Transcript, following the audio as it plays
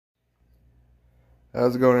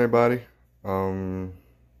How's it going, everybody?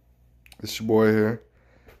 It's your boy here.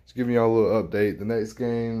 Just giving y'all a little update. The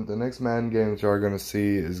next Madden game that y'all are gonna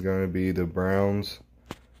see is gonna be the Browns.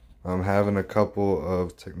 I'm having a couple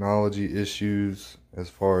of technology issues as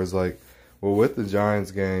far as with the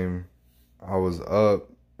Giants game, I was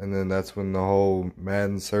up, and then that's when the whole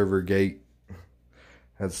Madden server gate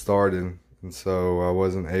had started, and so I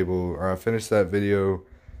wasn't able, or I finished that video.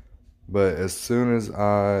 But as soon as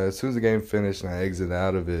the game finished and I exited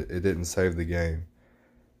out of it, it didn't save the game.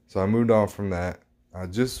 So I moved on from that. I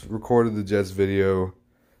just recorded the Jets video.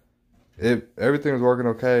 Everything was working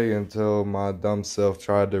okay until my dumb self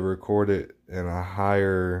tried to record it in a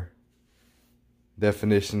higher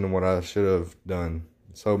definition than what I should have done.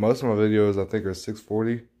 So most of my videos I think are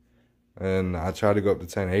 640, and I tried to go up to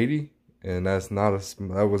 1080, and that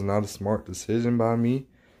was not a smart decision by me,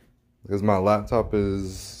 because my laptop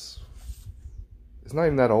it's not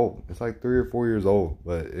even that old. It's like 3 or 4 years old,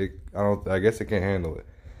 but I guess it can't handle it.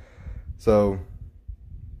 So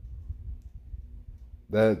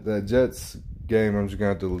that Jets game, I'm just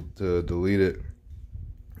gonna have to delete it.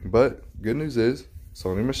 But good news is,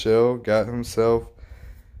 Sony Michel got himself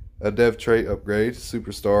a dev trait upgrade,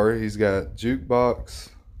 superstar. He's got jukebox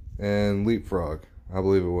and leapfrog, I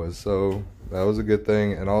believe it was. So that was a good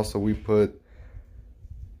thing. And also we put,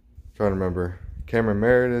 trying to remember, Cameron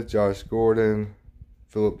Meredith, Josh Gordon,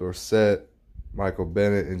 Philip Dorsett, Michael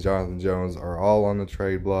Bennett, and Jonathan Jones are all on the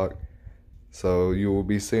trade block. So you will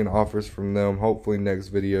be seeing offers from them hopefully next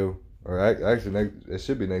video. Or actually, it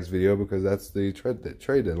should be next video, because that's the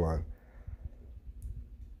trade deadline.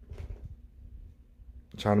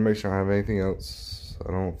 I'm trying to make sure I have anything else.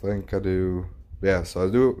 I don't think I do. Yeah, so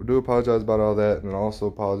I do apologize about all that, and also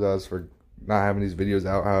apologize for not having these videos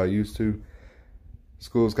out how I used to.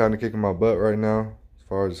 School's kind of kicking my butt right now as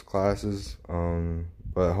far as classes.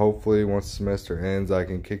 But hopefully once the semester ends, I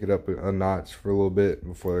can kick it up a notch for a little bit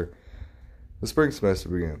before the spring semester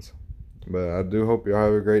begins. But I do hope y'all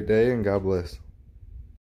have a great day, and God bless.